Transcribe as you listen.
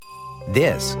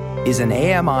This is an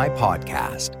AMI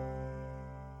podcast.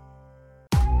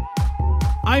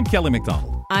 I'm Kelly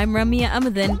McDonald. I'm Ramya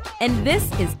Amadin, and this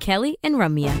is Kelly and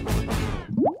Ramya.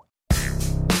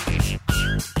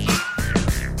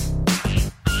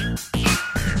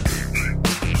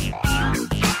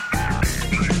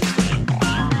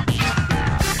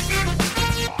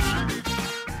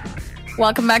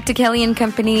 Welcome back to Kelly and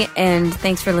Company, and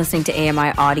thanks for listening to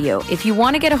AMI Audio. If you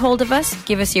want to get a hold of us,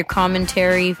 give us your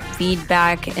commentary,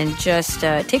 feedback, and just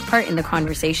take part in the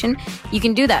conversation, you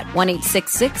can do that,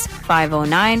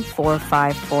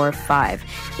 1-866-509-4545.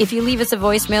 If you leave us a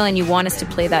voicemail and you want us to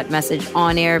play that message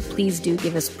on air, please do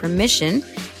give us permission,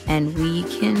 and we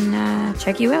can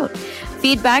check you out.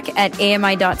 Feedback at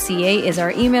ami.ca is our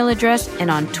email address,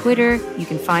 and on Twitter, you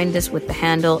can find us with the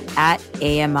handle at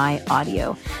AMI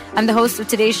Audio. I'm the host of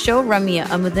today's show, Ramya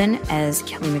Amadin, as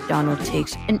Kelly McDonald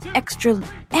takes an extra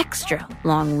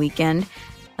long weekend.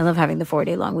 I love having the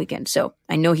 4-day long weekend, so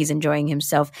I know he's enjoying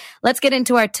himself. Let's get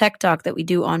into our tech talk that we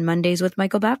do on Mondays with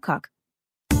Michael Babcock.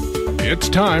 It's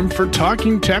time for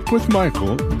Talking Tech with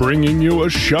Michael, bringing you a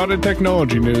shot of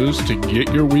technology news to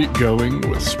get your week going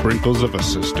with sprinkles of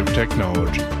assistive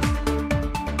technology.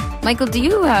 Michael, do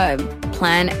you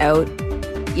plan out,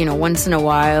 once in a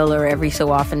while or every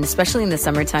so often, especially in the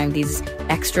summertime, these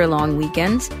extra long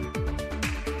weekends?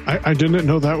 I didn't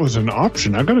know that was an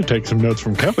option. I'm going to take some notes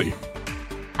from Kelly.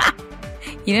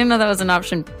 You didn't know that was an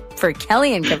option for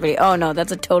Kelly and Company? Oh, no,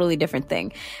 that's a totally different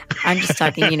thing. I'm just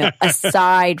talking,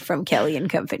 aside from Kelly and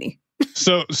Company.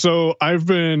 So I've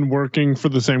been working for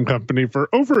the same company for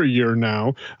over a year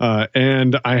now,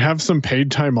 and I have some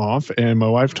paid time off. And my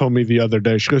wife told me the other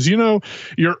day, she goes,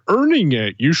 you're earning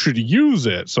it. You should use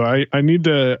it. So I need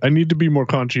to be more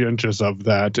conscientious of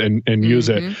that and use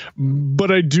it.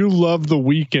 But I do love the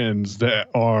weekends that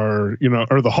are,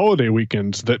 or the holiday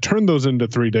weekends that turn those into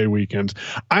 3-day weekends.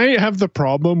 I have the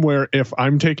problem where if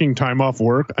I'm taking time off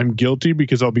work, I'm guilty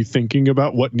because I'll be thinking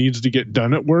about what needs to get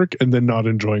done at work and then not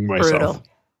enjoying myself. Brutal.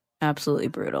 Absolutely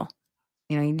brutal.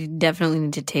 You definitely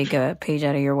need to take a page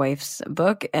out of your wife's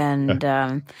book and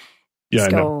go.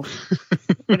 What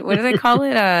do they call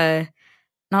it?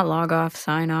 Not log off,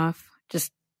 sign off.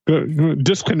 Just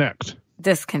disconnect.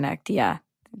 Disconnect. Yeah.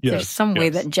 Yes, There's some way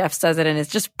that Jeff says it, and it's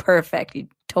just perfect. You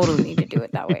totally need to do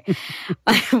it that way.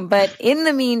 But in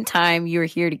the meantime, you're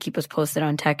here to keep us posted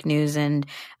on tech news and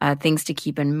things to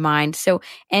keep in mind. So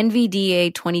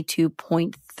NVDA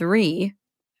 2022.3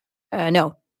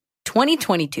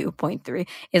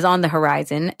 is on the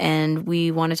horizon, and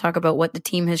we want to talk about what the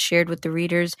team has shared with the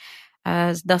readers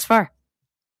thus far.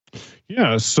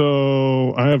 Yeah,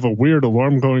 so I have a weird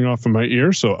alarm going off in my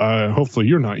ear, so hopefully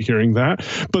you're not hearing that.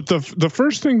 But the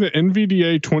first thing that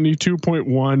NVDA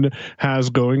 22.1 has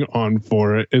going on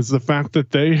for it is the fact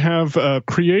that they have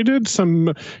created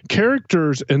some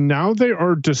characters, and now they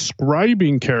are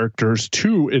describing characters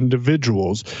to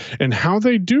individuals. And how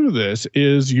they do this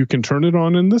is you can turn it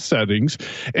on in the settings,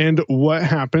 and what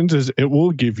happens is it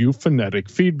will give you phonetic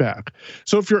feedback.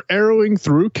 So if you're arrowing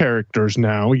through characters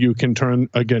now, you can turn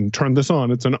this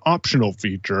on. It's an optional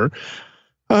feature.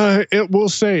 It will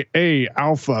say A,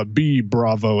 Alpha, B,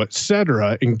 Bravo,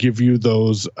 etc., and give you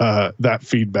those that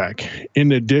feedback.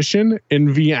 In addition,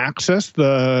 NV Access,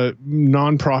 the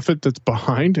nonprofit that's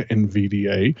behind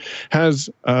NVDA, has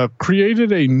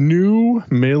created a new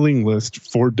mailing list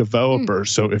for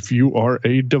developers. So if you are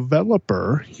a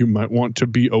developer, you might want to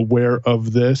be aware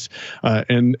of this.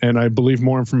 And I believe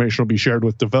more information will be shared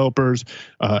with developers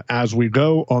as we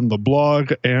go on the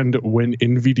blog and when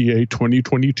NVDA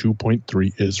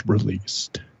 2022.3 is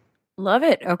released. Love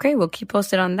it. Okay, we'll keep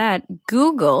posted on that.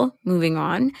 Google, moving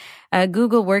on.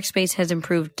 Google Workspace has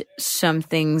improved some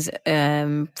things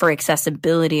for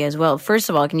accessibility as well. First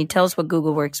of all, can you tell us what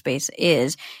Google Workspace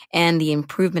is and the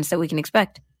improvements that we can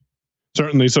expect?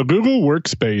 Certainly. So Google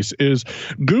Workspace is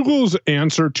Google's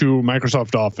answer to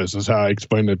Microsoft Office, is how I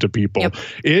explain it to people. Yep.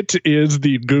 It is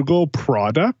the Google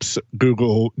products,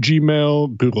 Google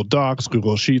Gmail, Google Docs,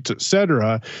 Google Sheets,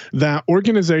 etc., that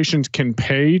organizations can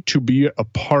pay to be a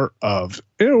part of.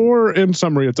 Or in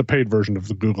summary, it's a paid version of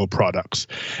the Google products.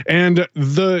 And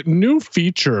the new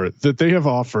feature that they have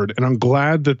offered, and I'm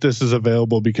glad that this is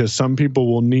available because some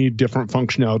people will need different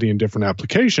functionality in different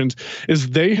applications,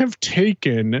 is they have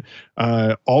taken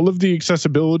all of the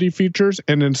accessibility features,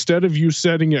 and instead of you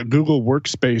setting it Google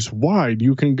Workspace wide,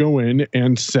 you can go in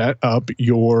and set up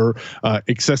your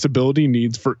accessibility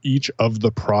needs for each of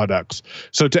the products.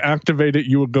 So to activate it,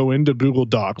 you would go into Google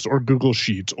Docs or Google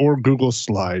Sheets or Google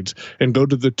Slides and go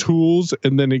to the tools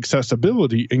and then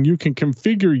accessibility, and you can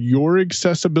configure your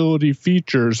accessibility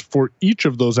features for each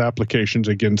of those applications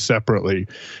again separately.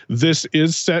 This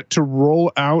is set to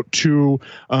roll out to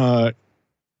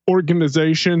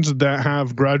organizations that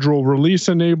have gradual release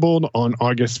enabled on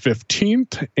August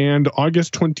 15th and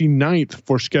August 29th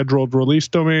for scheduled release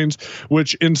domains,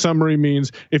 which in summary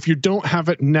means if you don't have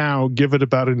it now, give it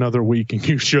about another week and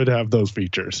you should have those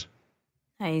features.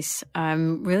 Nice.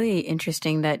 Really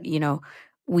interesting that,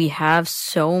 we have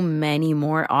so many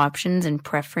more options and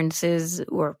preferences,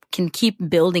 or can keep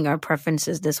building our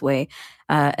preferences this way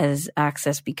as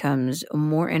access becomes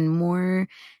more and more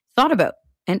thought about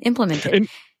and implemented.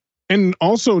 And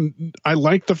also, I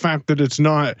like the fact that it's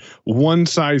not one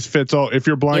size fits all. If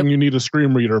you're blind, you need a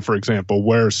screen reader, for example,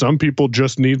 where some people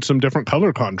just need some different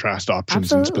color contrast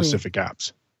options in specific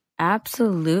apps.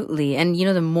 Absolutely. And,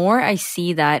 the more I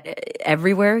see that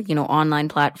everywhere, online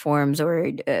platforms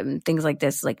or things like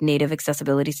this, like native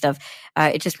accessibility stuff,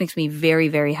 it just makes me very,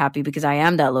 very happy because I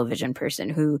am that low vision person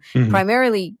who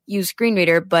primarily use screen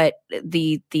reader, but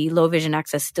the low vision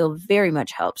access still very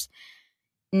much helps.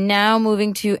 Now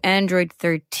moving to Android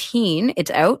 13,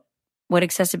 it's out. What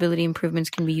accessibility improvements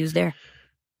can be used there?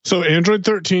 So Android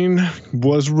 13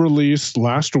 was released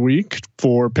last week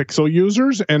for Pixel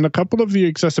users, and a couple of the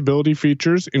accessibility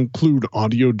features include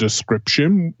audio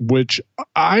description, which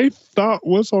I thought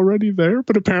was already there,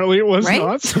 but apparently it was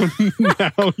not. So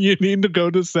now you need to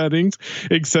go to settings,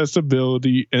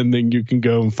 accessibility, and then you can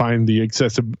go and find the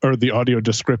the audio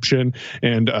description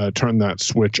and turn that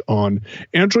switch on.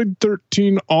 Android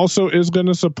 13 also is going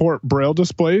to support Braille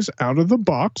displays out of the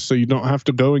box, so you don't have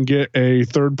to go and get a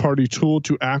third-party tool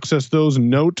to access those.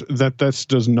 Note that this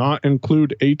does not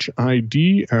include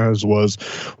HID, as was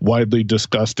widely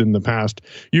discussed in the past.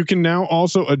 You can now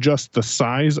also adjust the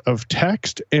size of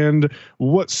text, and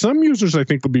what some users I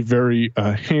think will be very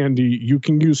handy, you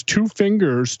can use two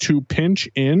fingers to pinch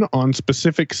in on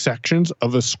specific sections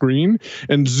of a screen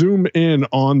and zoom in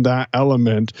on that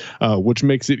element, which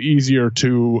makes it easier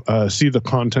to see the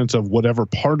contents of whatever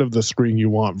part of the screen you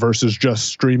want versus just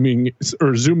streaming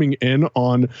or zooming in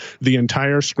on the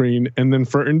entire screen. And then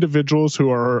for individuals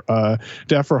who are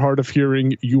deaf or hard of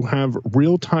hearing, you have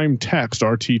real-time text,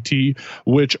 RTT,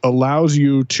 which allows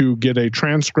you to get a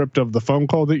transcript of the phone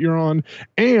call that you're on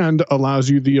and allows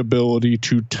you the ability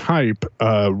to type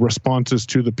responses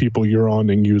to the people you're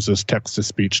on and use as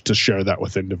text-to-speech to share that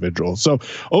with individuals. So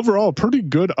overall, pretty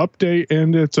good update,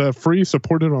 and it's free,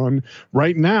 supported on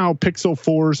right now Pixel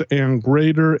 4s and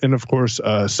greater, and of course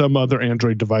some other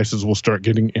Android devices will start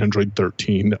getting Android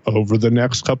 13 over the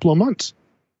next couple of months.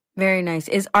 Very nice.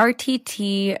 Is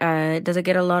RTT, does it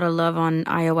get a lot of love on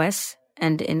iOS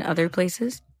and in other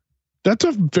places? That's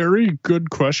a very good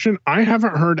question. I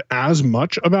haven't heard as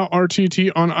much about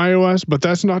RTT on iOS, but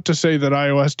that's not to say that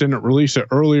iOS didn't release it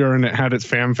earlier and it had its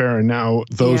fanfare, and now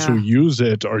those who use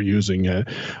it are using it.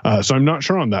 So I'm not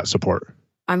sure on that support.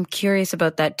 I'm curious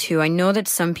about that too. I know that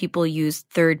some people use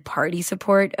third-party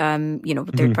support,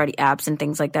 third-party apps and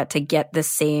things like that to get the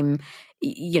same,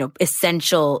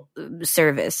 essential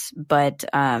service, but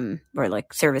or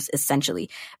like service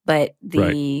essentially. But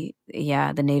the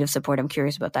native support, I'm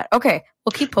curious about that. Okay,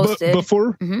 we'll keep posted.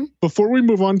 Before we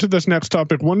move on to this next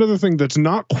topic, one other thing that's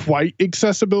not quite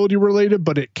accessibility related,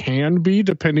 but it can be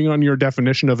depending on your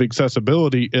definition of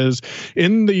accessibility, is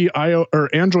in the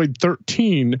Android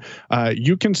 13,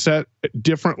 you can set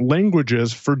different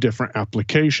languages for different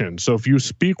applications. So if you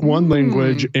speak one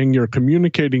language and you're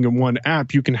communicating in one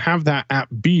app, you can have that app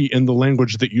be in the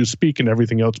language that you speak and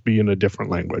everything else be in a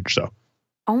different language. So,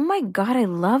 oh my God, I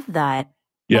love that.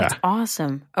 That's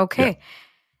awesome. Okay.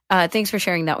 Yeah. Thanks for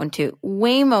sharing that one too.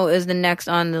 Waymo is the next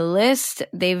on the list.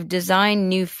 They've designed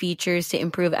new features to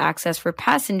improve access for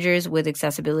passengers with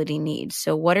accessibility needs.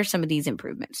 So what are some of these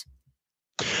improvements?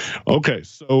 Okay,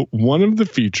 so one of the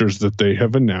features that they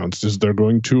have announced is they're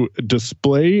going to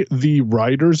display the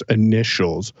rider's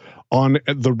initials on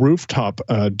the rooftop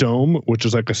dome, which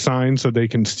is like a sign so they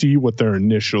can see what their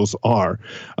initials are.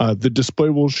 The display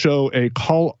will show a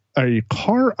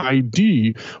car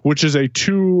ID, which is a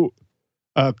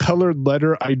colored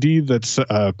letter ID that's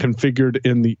configured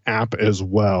in the app as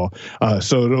well.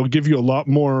 So it'll give you a lot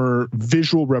more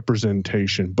visual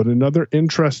representation. But another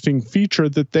interesting feature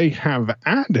that they have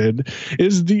added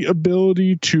is the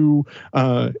ability to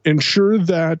ensure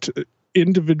that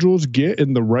individuals get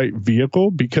in the right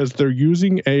vehicle, because they're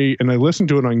using and I listened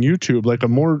to it on YouTube, like a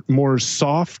more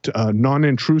soft,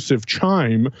 non-intrusive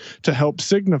chime to help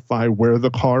signify where the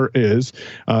car is,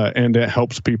 and it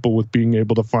helps people with being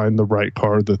able to find the right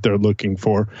car that they're looking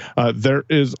for. There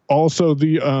is also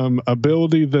the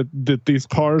ability that these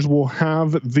cars will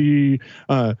have the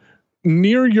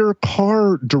near your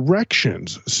car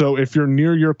directions. So if you're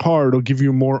near your car, it'll give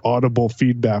you more audible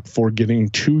feedback for getting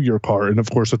to your car. And of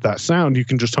course, with that sound, you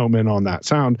can just home in on that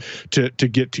sound to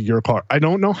get to your car. I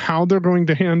don't know how they're going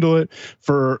to handle it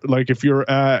for, like, if you're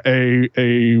at a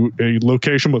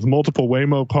location with multiple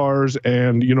Waymo cars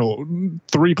and,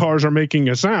 3 cars are making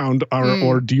a sound,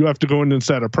 or do you have to go in and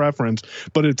set a preference?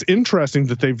 But it's interesting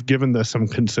that they've given this some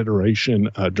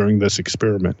consideration during this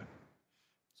experiment.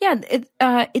 Yeah,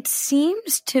 it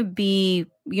seems to be,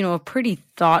 a pretty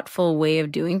thoughtful way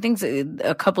of doing things.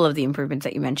 A couple of the improvements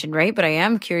that you mentioned, right? But I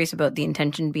am curious about the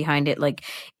intention behind it. Like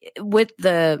with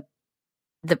the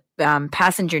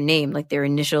passenger name, like their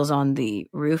initials on the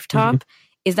rooftop. Mm-hmm.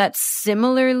 Is that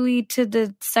similarly to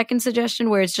the second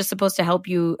suggestion, where it's just supposed to help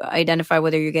you identify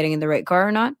whether you're getting in the right car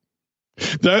or not?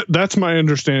 That's my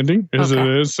understanding. It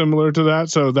is similar to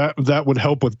that. So that would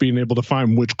help with being able to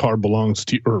find which car belongs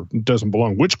to or doesn't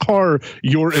belong, which car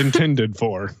you're intended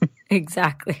for.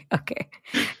 Exactly. Okay.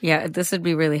 Yeah, this would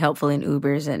be really helpful in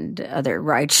Ubers and other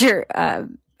rideshare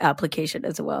application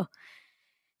as well.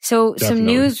 So Definitely. Some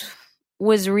news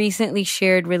was recently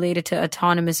shared related to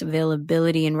autonomous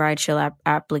availability in rideshare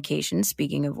applications,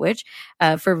 speaking of which,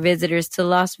 for visitors to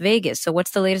Las Vegas. So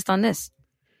what's the latest on this?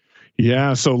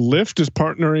 Yeah, so Lyft is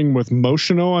partnering with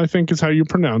Motional, I think is how you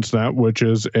pronounce that, which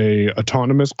is a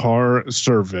autonomous car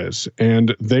service.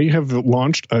 And they have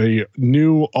launched a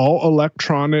new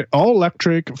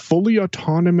all-electric, fully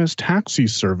autonomous taxi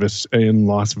service in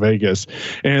Las Vegas.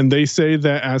 And they say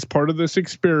that as part of this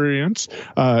experience,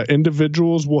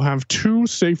 individuals will have 2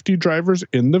 safety drivers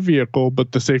in the vehicle,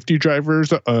 but the safety drivers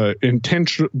the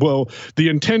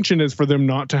intention is for them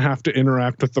not to have to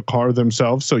interact with the car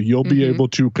themselves. So you'll be able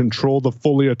to control the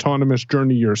fully autonomous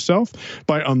journey yourself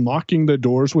by unlocking the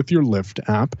doors with your Lyft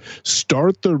app.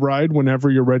 Start the ride whenever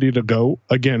you're ready to go,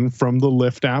 again, from the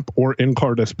Lyft app or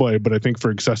in-car display. But I think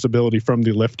for accessibility from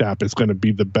the Lyft app is going to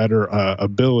be the better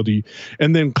ability.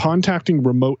 And then contacting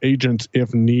remote agents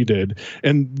if needed.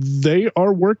 And they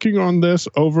are working on this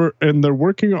and they're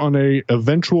working on a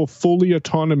eventual fully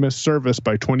autonomous service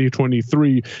by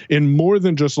 2023 in more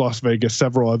than just Las Vegas,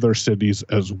 several other cities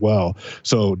as well.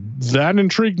 So that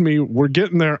intrigued me. We're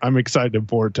getting there. I'm excited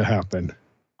for it to happen.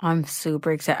 I'm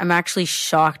super excited. I'm actually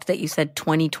shocked that you said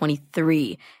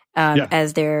 2023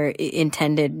 as their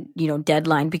intended,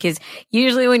 deadline, because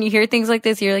usually when you hear things like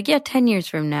this, you're like, 10 years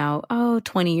from now,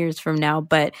 20 years from now,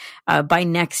 but by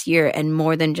next year, and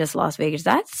more than just Las Vegas.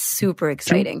 That's super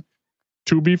exciting.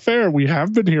 To be fair, we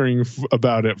have been hearing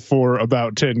about it for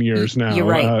about 10 years now. You're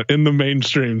right. In the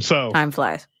mainstream. So time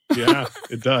flies. Yeah,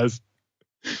 it does.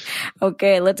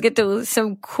 Okay, let's get to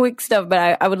some quick stuff,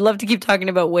 but I would love to keep talking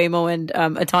about Waymo and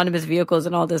autonomous vehicles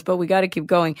and all this, but we got to keep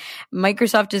going.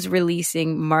 Microsoft is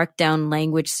releasing Markdown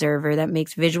language server that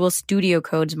makes Visual Studio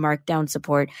Code's Markdown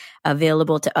support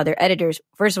available to other editors.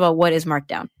 First of all, what is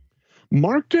Markdown?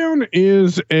 Markdown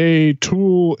is a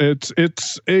tool. I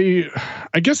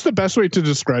guess the best way to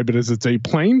describe it is it's a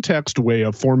plain text way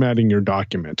of formatting your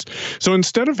documents. So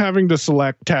instead of having to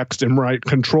select text and write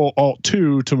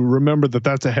Control-Alt-2 to remember that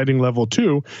that's a heading level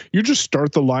 2, you just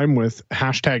start the line with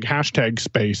hashtag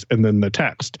space and then the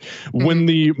text. Mm-hmm. When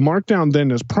the Markdown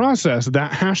then is processed,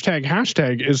 that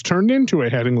hashtag is turned into a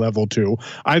heading level 2,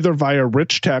 either via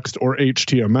rich text or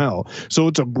HTML. So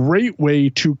it's a great way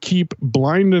to keep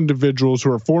blind individuals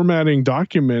who are formatting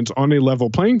documents on a level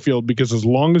playing field, because as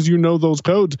long as you know those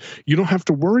codes, you don't have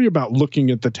to worry about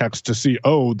looking at the text to see,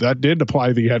 that did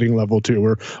apply the heading level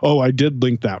 2, or, I did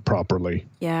link that properly.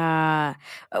 Yeah.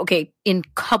 Okay. In a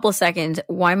couple seconds,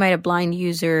 why might a blind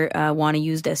user want to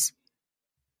use this?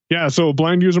 Yeah, so a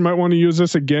blind user might want to use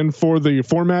this again for the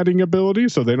formatting ability,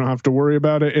 so they don't have to worry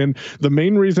about it. And the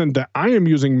main reason that I am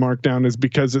using Markdown is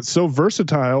because it's so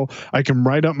versatile. I can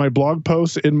write up my blog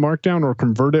posts in Markdown or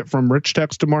convert it from rich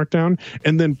text to Markdown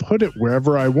and then put it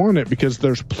wherever I want it, because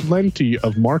there's plenty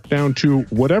of Markdown to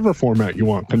whatever format you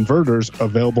want, converters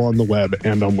available on the web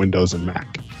and on Windows and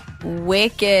Mac.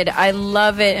 Wicked. I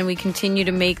love it. And we continue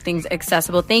to make things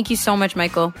accessible. Thank you so much,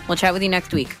 Michael. We'll chat with you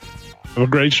next week. Have a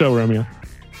great show, Ramya.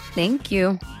 Thank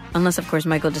you. Unless, of course,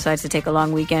 Michael decides to take a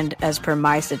long weekend as per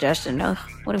my suggestion. Ugh,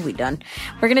 what have we done?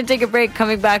 We're going to take a break.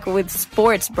 Coming back with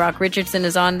sports. Brock Richardson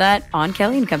is on that on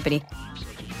Kelly and Company.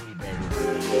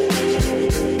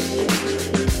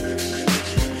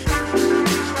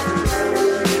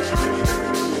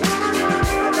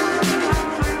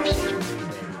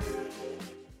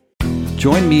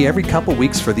 Join me every couple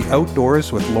weeks for the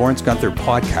Outdoors with Lawrence Gunther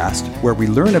podcast, where we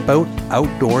learn about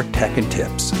outdoor tech and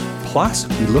tips. Plus,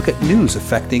 we look at news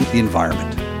affecting the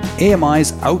environment.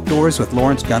 AMI's Outdoors with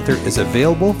Lawrence Gunther is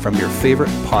available from your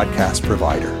favorite podcast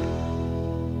provider.